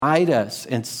divide us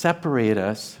and separate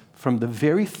us from the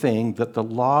very thing that the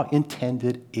law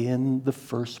intended in the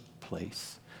first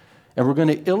place. And we're going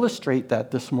to illustrate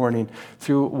that this morning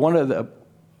through one of the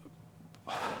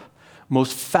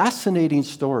most fascinating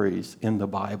stories in the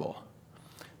Bible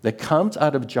that comes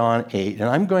out of John 8. And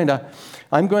I'm going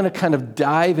to kind of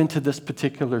dive into this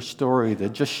particular story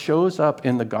that just shows up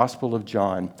in the Gospel of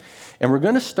John. And we're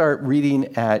going to start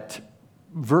reading at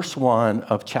verse 1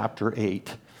 of chapter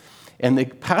 8. And the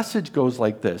passage goes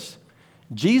like this.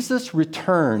 Jesus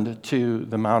returned to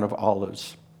the Mount of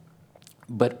Olives,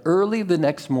 but early the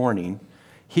next morning,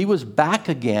 he was back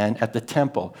again at the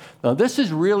temple. Now, this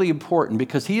is really important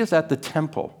because he is at the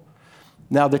temple.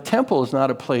 Now, the temple is not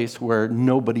a place where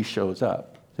nobody shows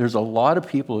up. There's a lot of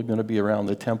people who are going to be around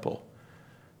the temple.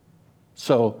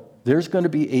 So there's going to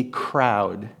be a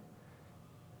crowd,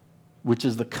 which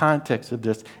is the context of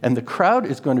this. And the crowd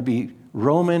is going to be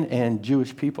Roman and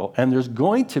Jewish people. And there's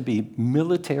going to be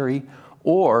military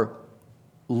or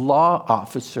law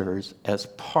officers as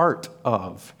part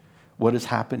of what is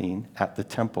happening at the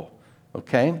temple.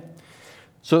 Okay?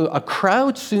 So a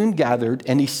crowd soon gathered,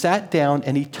 and he sat down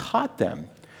and he taught them.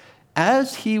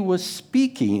 As he was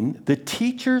speaking, the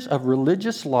teachers of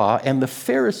religious law and the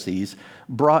Pharisees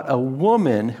brought a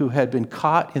woman who had been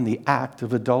caught in the act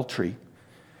of adultery.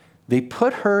 They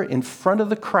put her in front of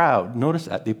the crowd. Notice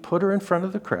that. They put her in front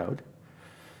of the crowd.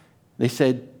 They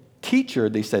said, "Teacher,"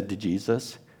 they said to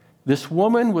Jesus, "this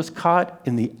woman was caught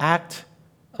in the act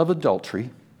of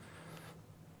adultery.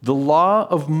 The law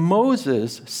of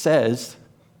Moses says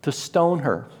to stone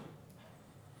her.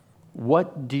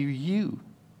 What do you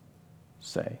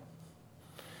say?"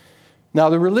 Now,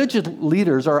 the religious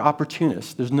leaders are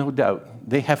opportunists, there's no doubt.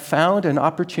 They have found an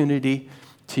opportunity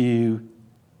to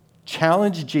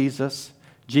challenge Jesus.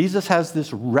 Jesus has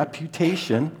this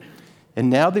reputation, and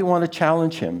now they want to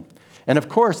challenge him. And of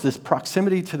course, this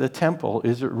proximity to the temple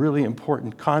is a really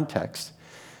important context.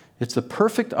 It's a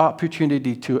perfect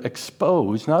opportunity to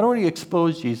expose, not only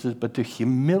expose Jesus, but to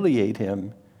humiliate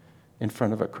him in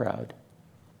front of a crowd.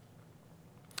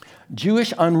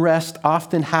 Jewish unrest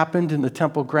often happened in the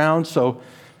temple grounds, so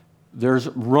there's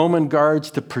Roman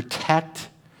guards to protect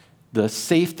the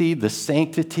safety, the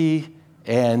sanctity,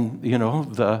 and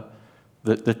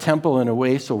the temple in a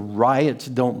way so riots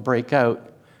don't break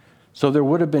out. So there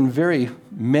would have been very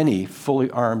many fully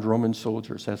armed Roman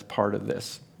soldiers as part of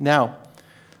this. Now,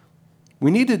 we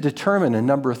need to determine a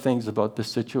number of things about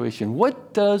this situation.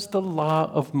 What does the law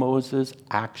of Moses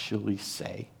actually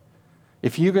say?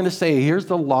 If you're going to say, here's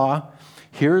the law,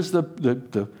 here's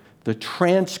the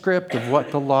transcript of what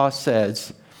the law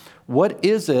says, what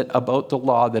is it about the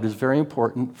law that is very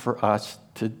important for us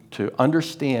to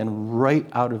understand right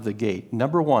out of the gate?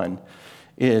 Number one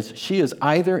is she is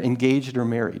either engaged or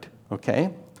married,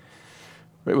 okay?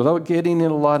 Right, without getting in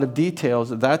a lot of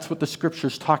details, that's what the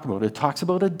scripture's talking about. It talks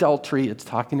about adultery, it's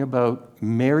talking about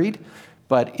married,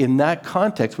 but in that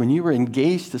context, when you were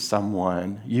engaged to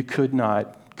someone, you could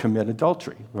not commit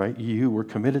adultery, right? You were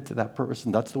committed to that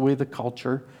person. That's the way the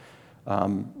culture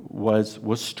was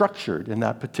structured in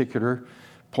that particular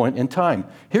point in time.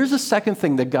 Here's the second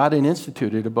thing that God had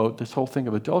instituted about this whole thing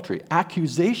of adultery.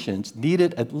 Accusations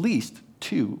needed at least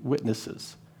 2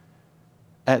 witnesses.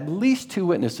 At least 2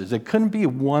 witnesses. It couldn't be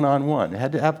one-on-one. It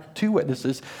had to have 2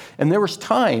 witnesses. And there was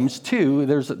times, too,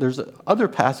 there's other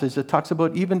passage that talks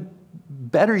about even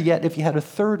better yet if you had a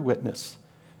 3rd witness.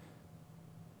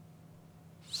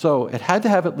 So it had to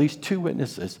have at least 2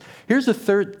 witnesses. Here's the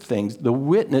third thing. The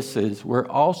witnesses were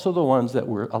also the ones that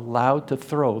were allowed to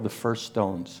throw the first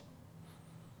stones.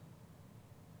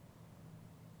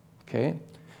 Okay?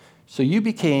 So you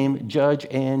became judge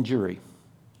and jury.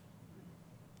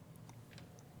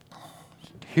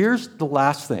 Here's the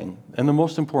last thing, and the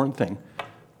most important thing.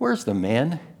 Where's the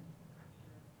man?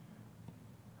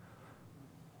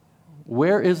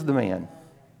 Where is the man?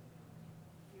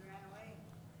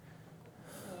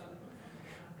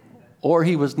 Or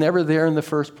he was never there in the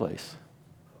first place.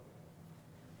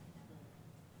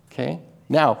 Okay?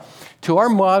 Now, to our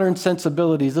modern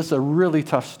sensibilities, this is a really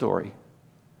tough story.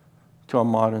 To our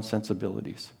modern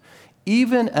sensibilities.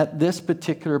 Even at this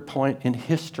particular point in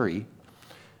history,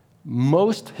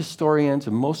 most historians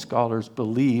and most scholars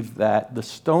believe that the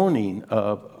stoning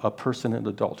of a person in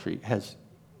adultery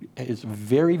is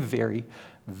very, very,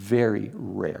 very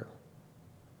rare.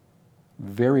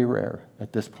 Very rare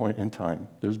at this point in time.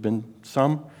 There's been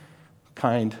some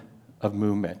kind of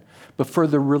movement. But for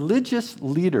the religious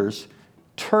leaders,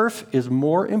 turf is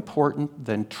more important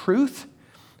than truth,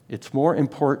 it's more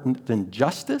important than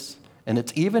justice, and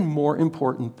it's even more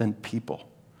important than people.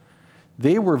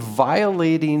 They were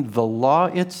violating the law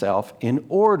itself in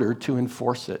order to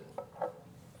enforce it.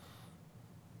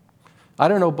 I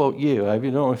don't know about you. I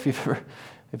don't know if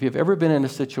you've ever been in a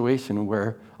situation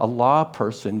where a law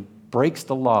person breaks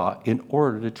the law in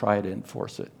order to try to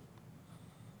enforce it.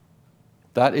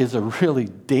 That is a really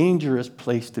dangerous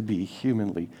place to be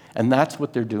humanly. And that's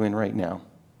what they're doing right now.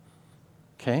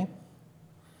 Okay?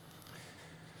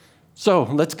 So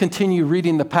let's continue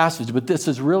reading the passage, but this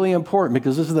is really important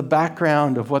because this is the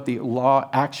background of what the law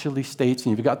actually states,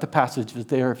 and you've got the passages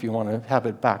there if you want to have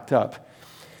it backed up.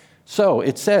 So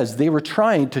it says they were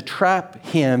trying to trap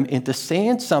him into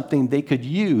saying something they could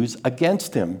use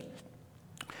against him.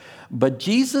 But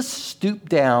Jesus stooped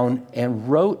down and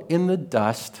wrote in the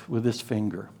dust with his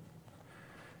finger.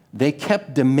 They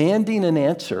kept demanding an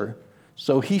answer,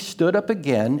 so he stood up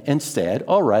again and said,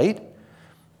 "All right,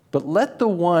 but let the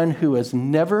one who has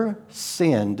never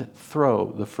sinned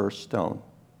throw the first stone."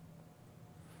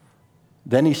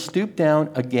 Then he stooped down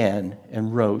again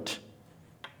and wrote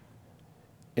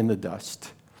in the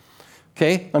dust.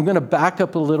 Okay, I'm going to back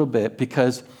up a little bit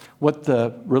because what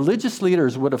the religious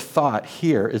leaders would have thought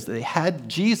here is they had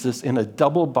Jesus in a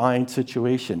double bind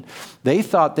situation. They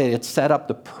thought they had set up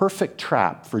the perfect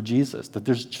trap for Jesus, that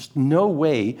there's just no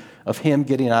way of him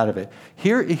getting out of it.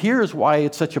 Here's why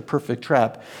it's such a perfect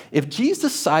trap. If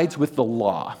Jesus sides with the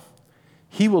law,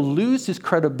 he will lose his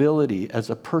credibility as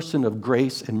a person of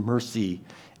grace and mercy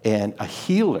and a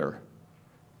healer.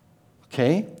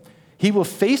 Okay? He will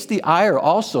face the ire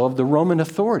also of the Roman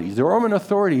authorities. The Roman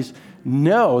authorities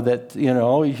know that,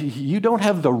 you don't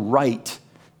have the right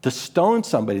to stone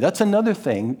somebody. That's another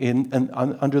thing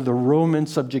under the Roman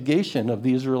subjugation of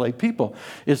the Israelite people,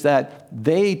 is that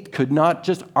they could not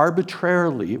just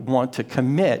arbitrarily want to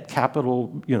commit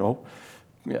capital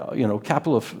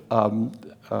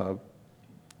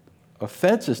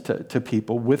offenses to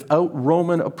people without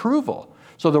Roman approval.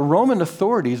 So the Roman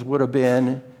authorities would have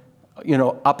been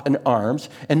up in arms.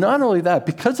 And not only that,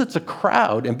 because it's a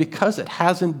crowd and because it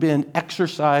hasn't been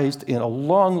exercised in a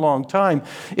long, long time,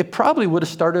 it probably would have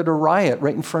started a riot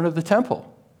right in front of the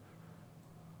temple.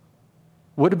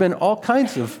 Would have been all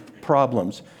kinds of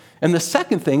problems. And the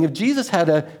second thing, if Jesus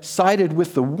had sided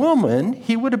with the woman,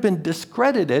 he would have been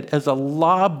discredited as a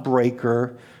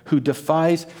lawbreaker who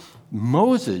defies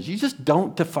Moses. You just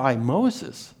don't defy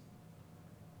Moses.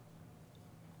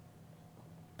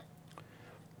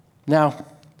 Now,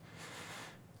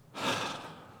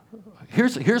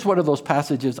 here's one of those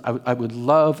passages I would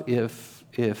love if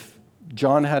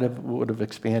John would have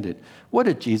expanded. What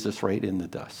did Jesus write in the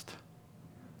dust?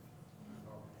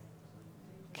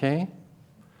 Okay?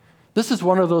 This is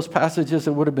one of those passages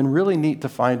that would have been really neat to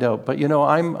find out. But,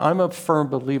 I'm a firm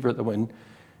believer that when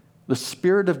the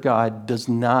Spirit of God does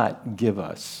not give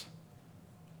us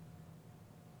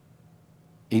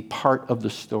a part of the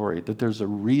story, that there's a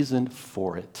reason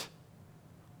for it,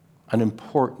 an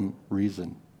important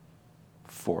reason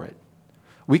for it.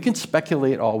 We can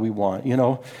speculate all we want.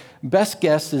 Best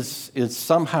guess is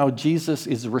somehow Jesus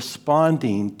is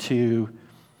responding to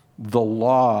the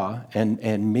law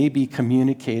and maybe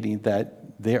communicating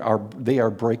that they are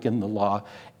breaking the law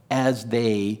as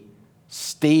they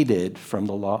stated from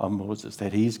the law of Moses,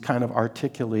 that he's kind of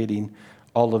articulating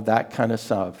all of that kind of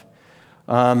stuff.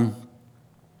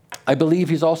 I believe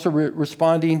he's also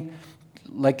responding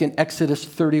like in Exodus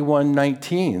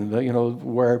 31:19,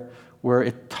 where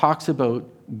it talks about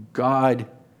God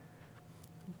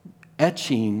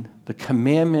etching the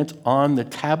commandment on the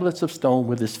tablets of stone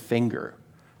with his finger.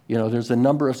 There's a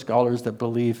number of scholars that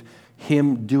believe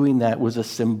him doing that was a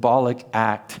symbolic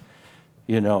act,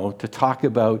 to talk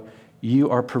about you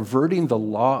are perverting the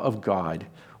law of God,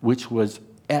 which was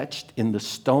etched in the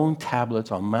stone tablets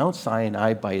on Mount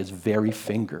Sinai by his very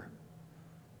finger.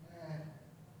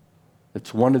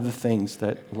 It's one of the things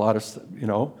that a lot of,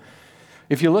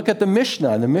 if you look at the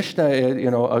Mishnah,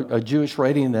 a Jewish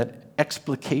writing that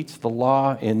explicates the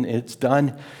law, and it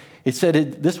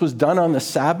said this was done on the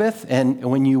Sabbath, and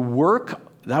when you work,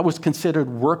 that was considered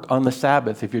work on the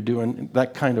Sabbath if you're doing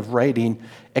that kind of writing,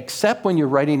 except when you're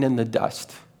writing in the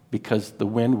dust, because the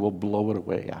wind will blow it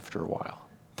away after a while.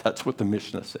 That's what the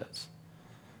Mishnah says.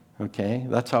 Okay?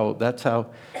 That's how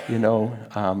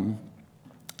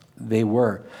they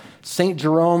were. St.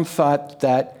 Jerome thought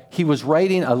that he was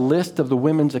writing a list of the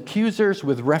women's accusers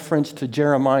with reference to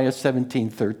Jeremiah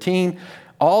 17:13.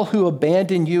 All who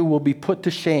abandon you will be put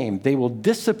to shame. They will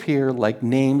disappear like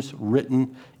names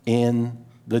written in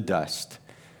the dust.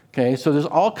 Okay, so there's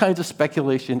all kinds of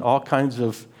speculation, all kinds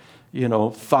of,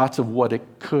 thoughts of what it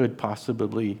could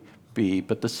possibly be.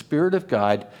 But the Spirit of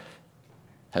God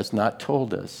has not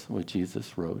told us what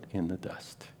Jesus wrote in the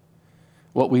dust.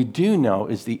 What we do know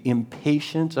is the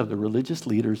impatience of the religious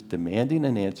leaders demanding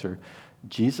an answer.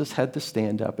 Jesus had to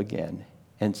stand up again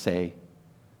and say,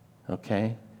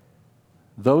 okay,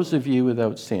 those of you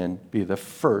without sin, be the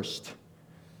first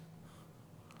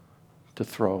to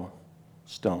throw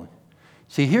stone.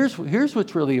 See, here's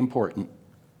what's really important.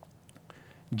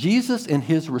 Jesus in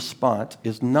his response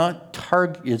is not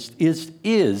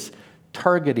is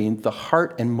targeting the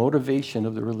heart and motivation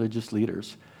of the religious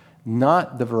leaders,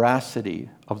 not the veracity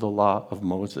of the law of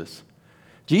Moses.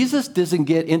 Jesus doesn't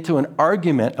get into an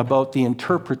argument about the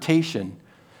interpretation.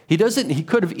 He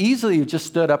could have easily just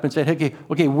stood up and said,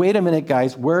 okay, wait a minute,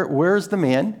 guys, where's the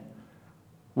man?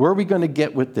 Where are we going to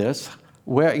get with this?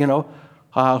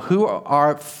 Who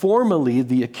are formally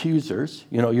the accusers?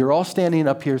 You're all standing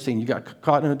up here saying you got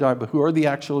caught in the dark, but who are the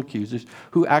actual accusers?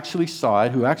 Who actually saw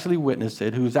it? Who actually witnessed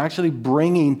it? Who's actually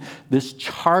bringing this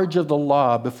charge of the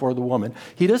law before the woman?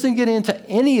 He doesn't get into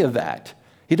any of that.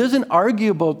 He doesn't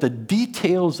argue about the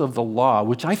details of the law,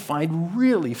 which I find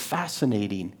really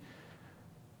fascinating.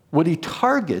 What he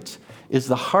targets is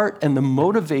the heart and the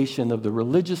motivation of the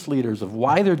religious leaders of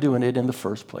why they're doing it in the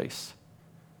first place.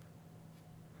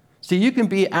 See, you can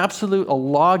be a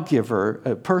lawgiver,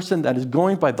 a person that is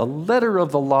going by the letter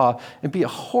of the law, and be a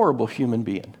horrible human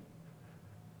being.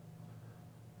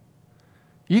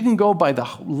 You can go by the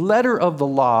letter of the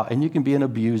law, and you can be an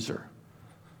abuser.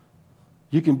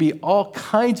 You can be all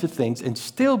kinds of things and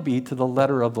still be to the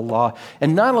letter of the law.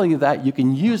 And not only that, you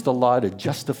can use the law to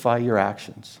justify your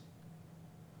actions.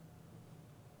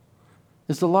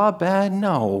 Is the law bad?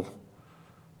 No.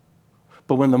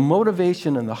 But when the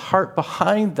motivation and the heart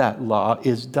behind that law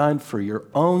is done for your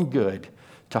own good,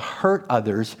 to hurt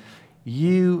others,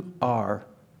 you are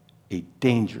a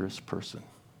dangerous person.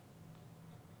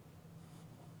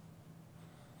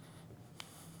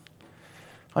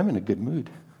 I'm in a good mood.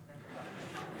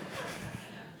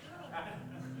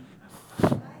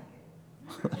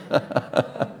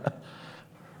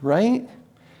 Right?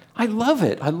 I love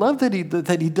it. I love that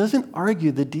he doesn't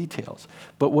argue the details.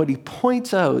 But what he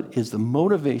points out is the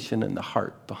motivation and the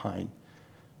heart behind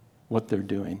what they're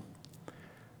doing.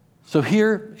 So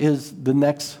here is the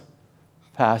next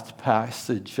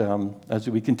passage as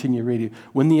we continue reading.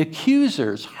 When the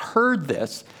accusers heard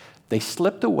this, they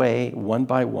slipped away one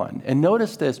by one. And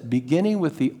notice this, beginning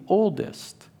with the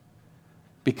oldest,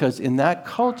 because in that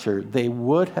culture, they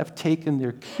would have taken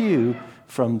their cue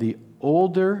from the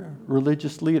older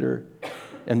religious leader,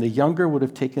 and the younger would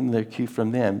have taken their cue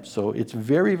from them. So it's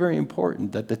very, very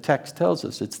important that the text tells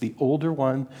us it's the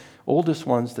oldest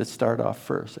ones that start off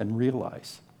first and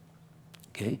realize.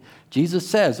 Okay? Jesus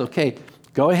says, okay,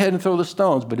 go ahead and throw the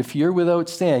stones, but if you're without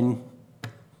sin,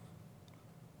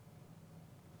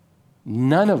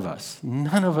 none of us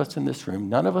in this room,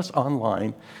 none of us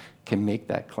online can make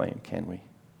that claim, can we?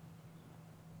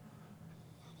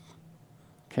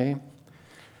 Okay?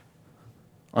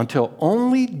 Until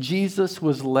only Jesus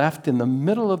was left in the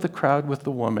middle of the crowd with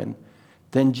the woman.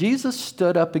 Then Jesus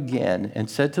stood up again and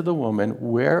said to the woman,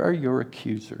 "Where are your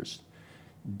accusers?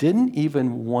 Didn't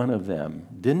even one of them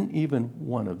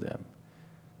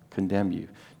condemn you?"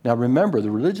 Now remember,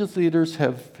 the religious leaders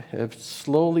have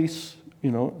slowly,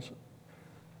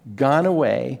 gone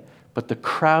away, but the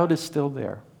crowd is still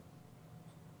there.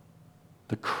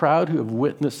 The crowd who have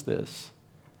witnessed this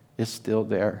is still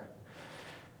there.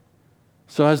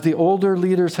 So as the older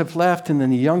leaders have left and then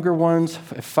the younger ones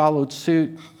have followed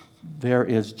suit, there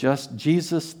is just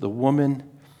Jesus, the woman,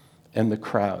 and the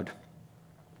crowd.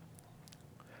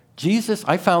 Jesus,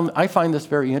 I find this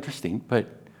very interesting, but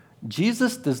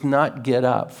Jesus does not get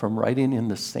up from writing in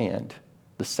the sand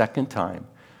the second time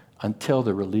until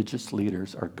the religious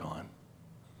leaders are gone.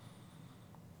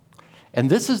 And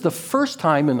this is the first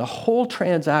time in the whole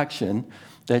transaction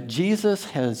that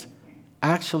Jesus has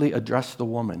actually addressed the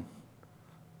woman.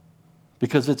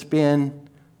 Because it's been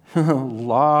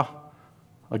law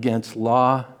against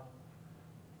law,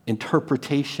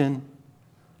 interpretation,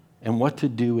 and what to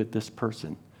do with this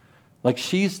person. Like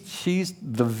she's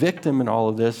the victim in all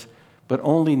of this, but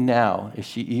only now is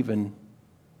she even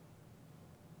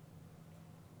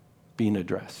being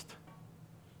addressed.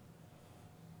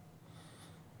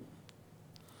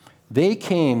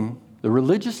 The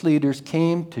religious leaders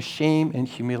came to shame and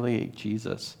humiliate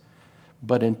Jesus,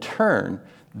 but in turn,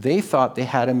 they thought they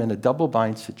had him in a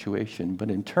double-bind situation,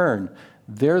 but in turn,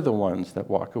 they're the ones that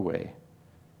walk away,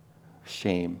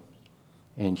 shame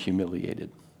and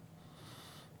humiliated.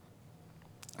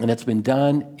 And it's been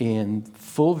done in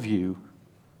full view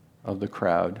of the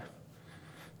crowd.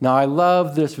 Now, I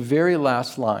love this very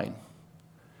last line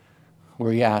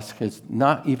where he asks, "Has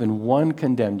not even one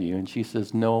condemned you?" And she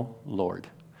says, "No, Lord."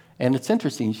 And it's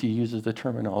interesting, she uses the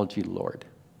terminology Lord.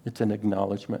 It's an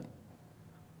acknowledgement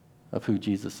of who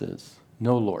Jesus is.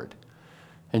 No, Lord.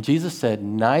 And Jesus said,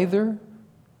 neither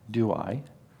do I,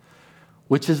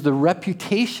 which is the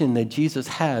reputation that Jesus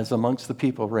has amongst the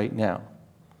people right now.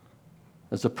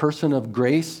 As a person of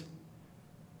grace,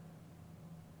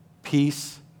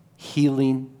 peace,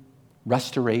 healing,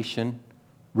 restoration,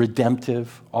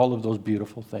 redemptive, all of those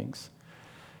beautiful things.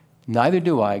 Neither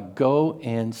do I. Go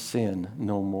and sin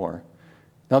no more.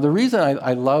 Now, the reason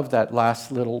I love that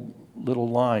last little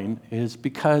line is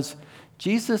because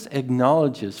Jesus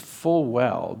acknowledges full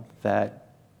well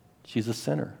that she's a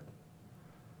sinner.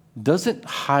 Doesn't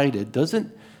hide it,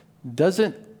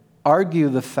 doesn't argue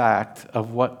the fact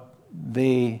of what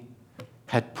they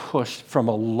had pushed from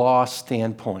a law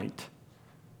standpoint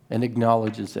and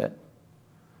acknowledges it,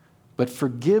 but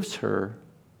forgives her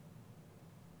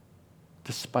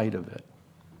despite of it.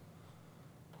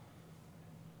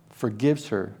 Forgives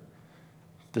her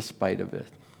despite of it.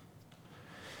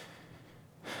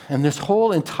 And this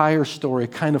whole entire story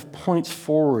kind of points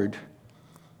forward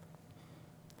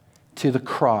to the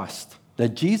cross, that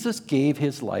Jesus gave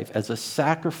his life as a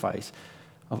sacrifice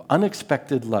of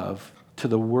unexpected love to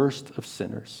the worst of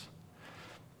sinners.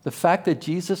 The fact that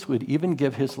Jesus would even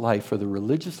give his life for the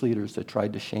religious leaders that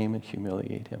tried to shame and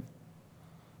humiliate him.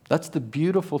 That's the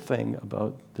beautiful thing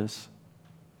about this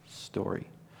story.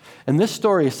 And this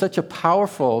story is such a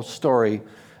powerful story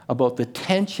about the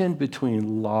tension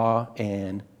between law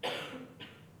and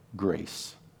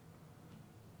grace,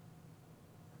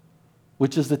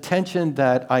 which is the tension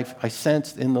that I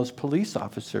sensed in those police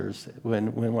officers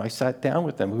when I sat down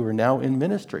with them, who are now in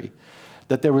ministry,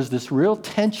 that there was this real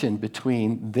tension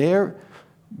between their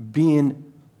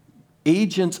being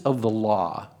agents of the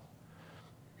law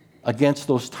against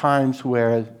those times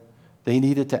where they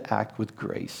needed to act with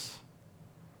grace.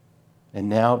 And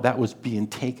now that was being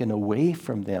taken away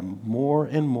from them more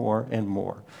and more and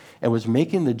more, and was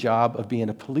making the job of being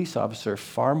a police officer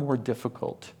far more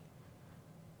difficult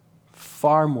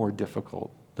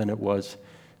than it was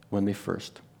when they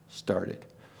first started.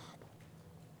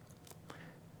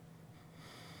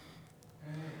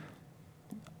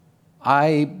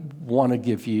 I want to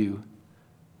give you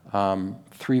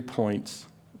 3 points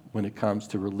when it comes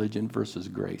to religion versus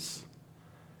grace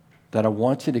that I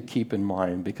want you to keep in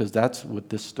mind, because that's what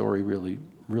this story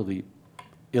really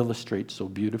illustrates so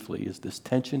beautifully, is this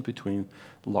tension between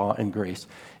law and grace.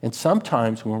 And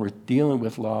sometimes when we're dealing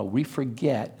with law, we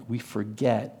forget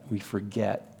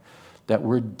that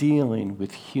we're dealing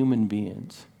with human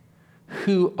beings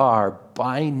who are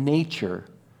by nature,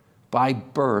 by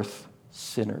birth,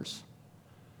 sinners.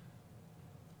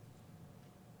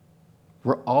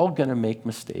 We're all going to make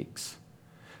mistakes.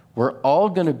 We're all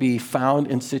going to be found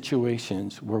in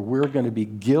situations where we're going to be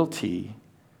guilty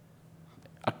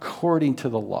according to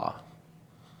the law.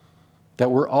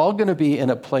 That we're all going to be in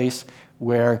a place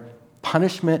where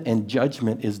punishment and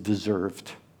judgment is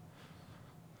deserved.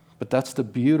 But that's the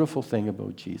beautiful thing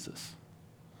about Jesus,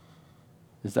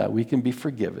 is that we can be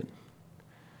forgiven,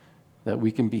 that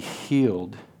we can be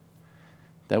healed,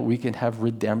 that we can have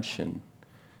redemption,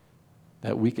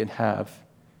 that we can have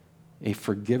a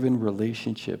forgiven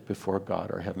relationship before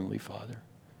God, our Heavenly Father,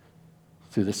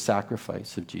 through the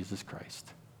sacrifice of Jesus Christ.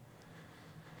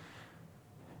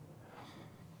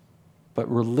 But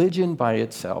religion by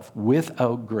itself,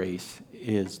 without grace,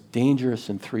 is dangerous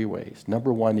in 3 ways.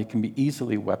 Number 1, it can be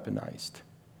easily weaponized,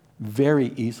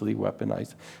 very easily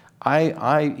weaponized. I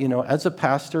as a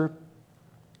pastor,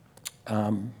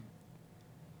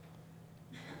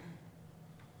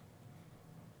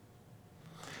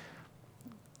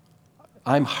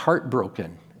 I'm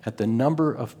heartbroken at the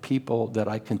number of people that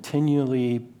I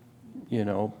continually,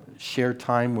 share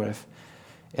time with,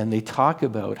 and they talk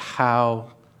about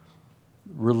how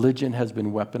religion has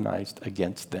been weaponized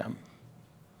against them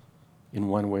in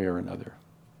one way or another.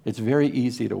 It's very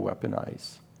easy to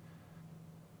weaponize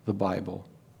the Bible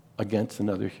against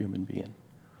another human being.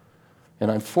 And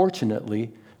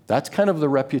unfortunately, that's kind of the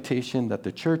reputation that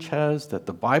the church has, that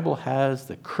the Bible has,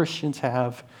 that Christians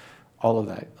have. All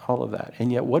of that.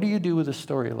 And yet, what do you do with a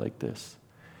story like this?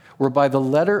 Where by the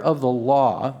letter of the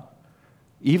law,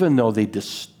 even though they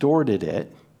distorted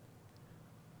it,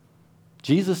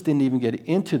 Jesus didn't even get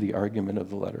into the argument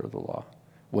of the letter of the law.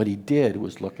 What he did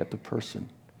was look at the person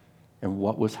and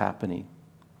what was happening.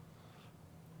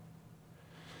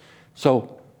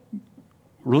 So,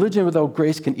 religion without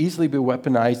grace can easily be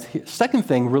weaponized. Second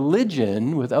thing,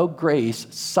 religion without grace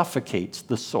suffocates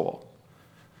the soul.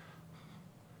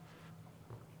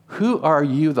 Who are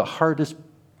you the hardest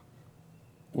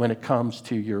when it comes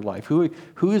to your life?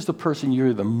 Who is the person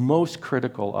you're the most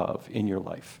critical of in your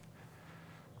life?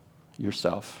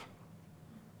 Yourself.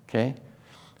 Okay?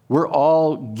 We're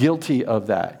all guilty of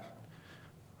that.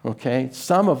 Okay?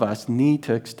 Some of us need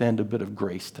to extend a bit of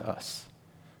grace to us.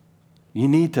 You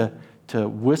need to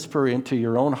whisper into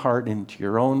your own heart, into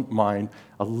your own mind,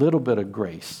 a little bit of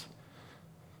grace.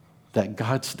 That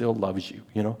God still loves you,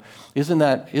 you know? Isn't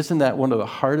that one of the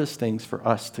hardest things for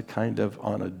us to kind of,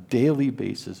 on a daily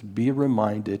basis, be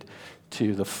reminded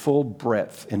to the full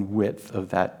breadth and width of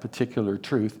that particular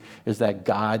truth, is that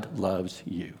God loves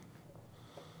you.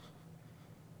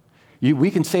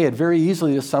 We can say it very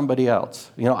easily to somebody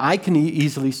else. You know, I can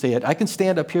easily say it. I can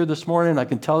stand up here this morning, I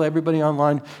can tell everybody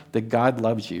online that God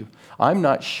loves you. I'm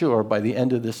not sure by the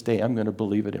end of this day I'm going to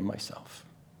believe it in myself.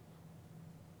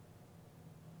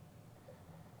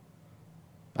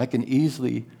 I can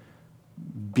easily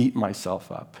beat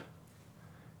myself up.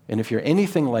 And if you're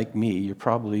anything like me, you're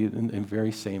probably in the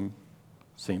very same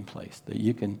place, that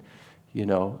you can, you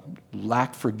know,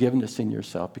 lack forgiveness in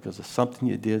yourself because of something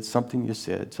you did, something you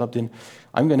said, something.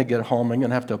 I'm going to get home, I'm going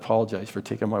to have to apologize for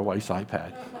taking my wife's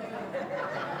iPad.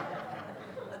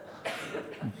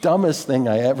 Dumbest thing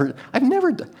I've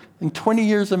never done. In 20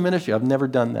 years of ministry, I've never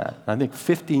done that. I think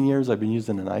 15 years I've been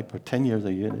using an iPad, 10 years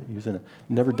I've been using it.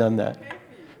 Never done that.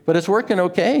 But it's working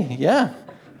okay, yeah.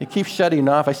 It keeps shutting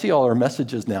off. I see all our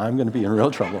messages now. I'm going to be in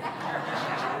real trouble.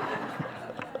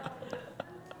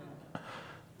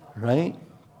 Right?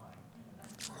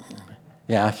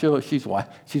 Yeah, she's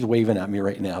waving at me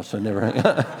right now, so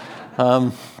never.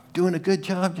 Doing a good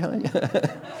job, John.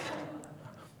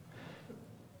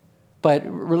 But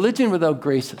religion without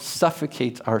grace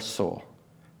suffocates our soul.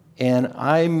 And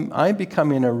I'm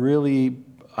becoming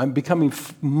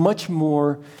much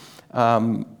more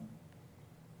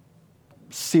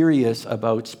serious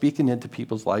about speaking into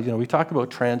people's lives. You know, we talk about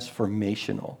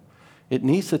transformational. It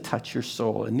needs to touch your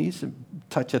soul. It needs to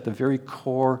touch at the very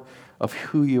core of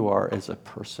who you are as a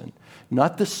person.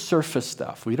 Not the surface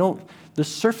stuff. The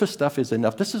surface stuff is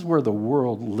enough. This is where the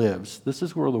world lives. This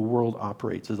is where the world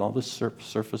operates, is all this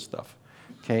surface stuff.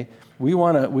 Okay? We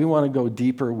want to go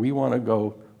deeper. We want to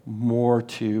go more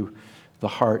to the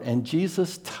heart. And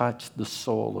Jesus touched the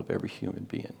soul of every human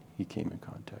being he came in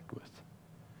contact with.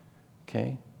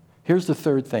 Okay? Here's the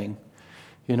third thing.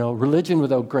 You know, religion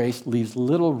without grace leaves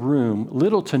little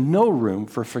to no room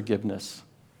for forgiveness.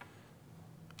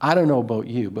 I don't know about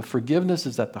you, but forgiveness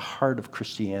is at the heart of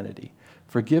Christianity.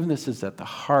 Forgiveness is at the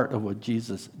heart of what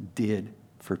Jesus did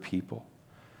for people.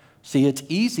 See, it's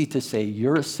easy to say,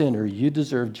 you're a sinner, you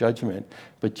deserve judgment,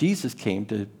 but Jesus came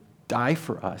to die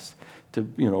for us,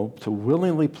 to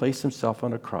willingly place himself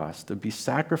on a cross, to be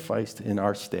sacrificed in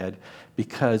our stead,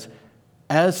 because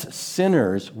as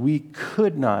sinners, we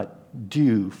could not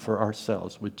do for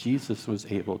ourselves what Jesus was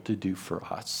able to do for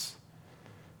us.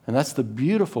 And that's the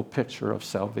beautiful picture of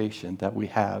salvation that we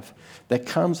have that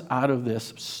comes out of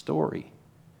this story.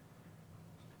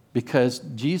 Because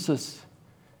Jesus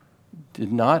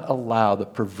did not allow the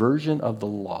perversion of the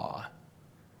law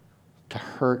to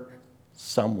hurt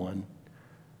someone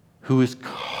who is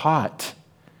caught,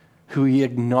 who he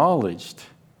acknowledged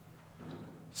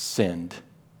sinned,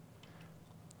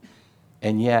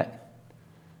 and yet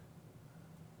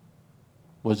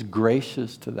was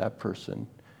gracious to that person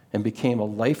and became a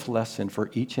life lesson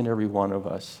for each and every one of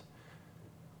us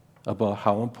about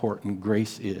how important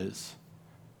grace is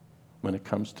when it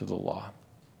comes to the law.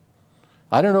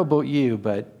 I don't know about you,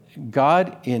 but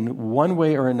God, in one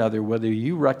way or another, whether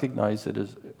you recognize it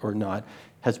as or not,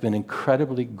 has been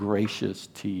incredibly gracious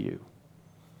to you.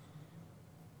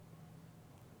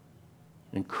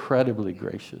 Incredibly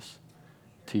gracious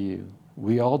to you.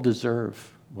 We all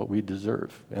deserve what we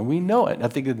deserve, and we know it. I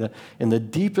think in the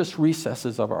deepest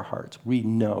recesses of our hearts, we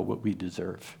know what we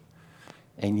deserve.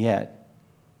 And yet,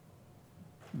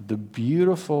 the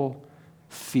beautiful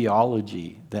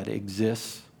theology that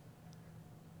exists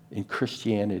in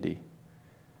Christianity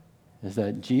is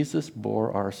that Jesus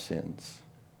bore our sins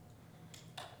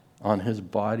on his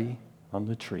body on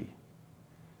the tree,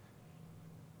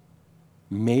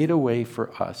 made a way for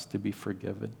us to be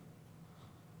forgiven,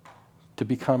 to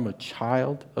become a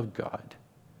child of God,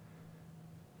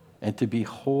 and to be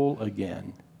whole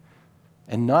again.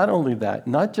 And not only that,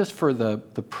 not just for the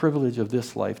privilege of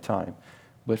this lifetime,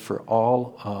 but for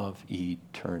all of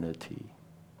eternity.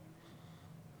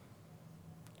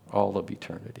 All of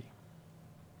eternity.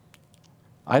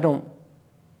 I don't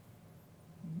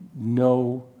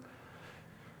know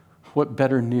what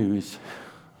better news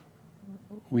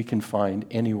we can find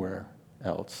anywhere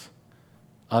else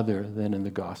other than in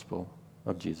the gospel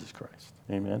of Jesus Christ.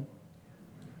 Amen?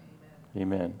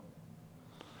 Amen.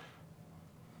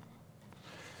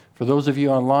 For those of you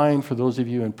online, for those of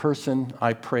you in person,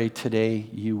 I pray today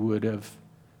you would have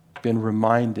been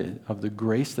reminded of the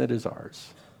grace that is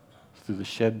ours through the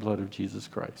shed blood of Jesus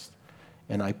Christ.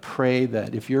 And I pray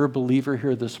that if you're a believer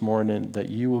here this morning, that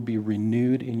you will be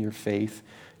renewed in your faith,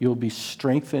 you'll be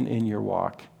strengthened in your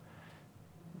walk.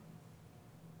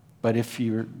 But if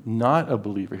you're not a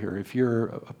believer here, if you're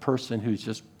a person who's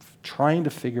just trying to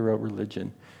figure out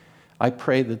religion, I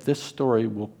pray that this story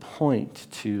will point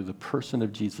to the person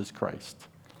of Jesus Christ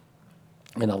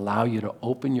and allow you to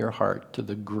open your heart to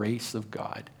the grace of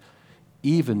God,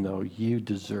 even though you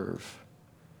deserve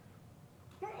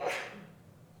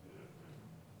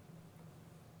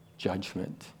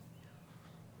judgment.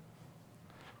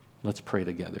 Let's pray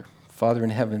together. Father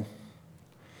in heaven,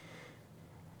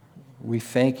 we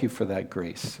thank you for that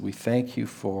grace. We thank you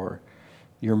for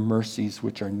your mercies,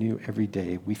 which are new every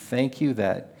day. We thank you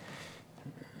that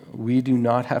we do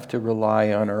not have to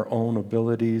rely on our own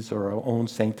abilities or our own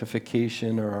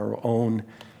sanctification or our own,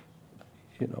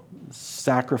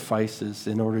 sacrifices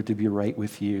in order to be right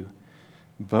with you.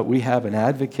 But we have an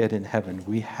advocate in heaven.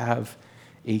 We have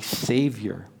a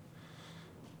Savior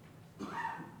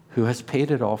who has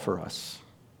paid it all for us.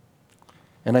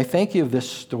 And I thank you of this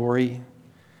story.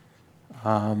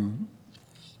 To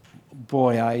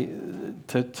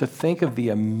think of the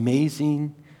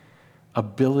amazing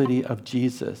ability of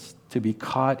Jesus to be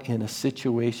caught in a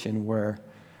situation where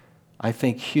I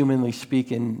think, humanly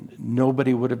speaking,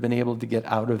 nobody would have been able to get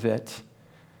out of it.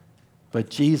 But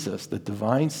Jesus, the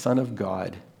divine Son of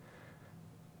God,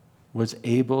 was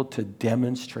able to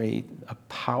demonstrate a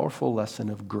powerful lesson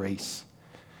of grace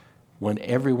when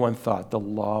everyone thought the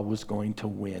law was going to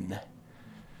win.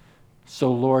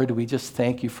 So, Lord, we just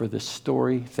thank you for this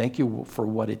story. Thank you for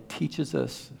what it teaches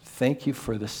us. Thank you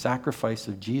for the sacrifice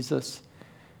of Jesus.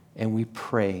 And we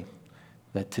pray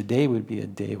that today would be a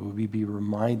day where we be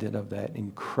reminded of that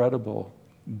incredible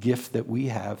gift that we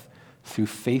have through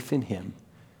faith in him.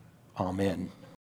 Amen.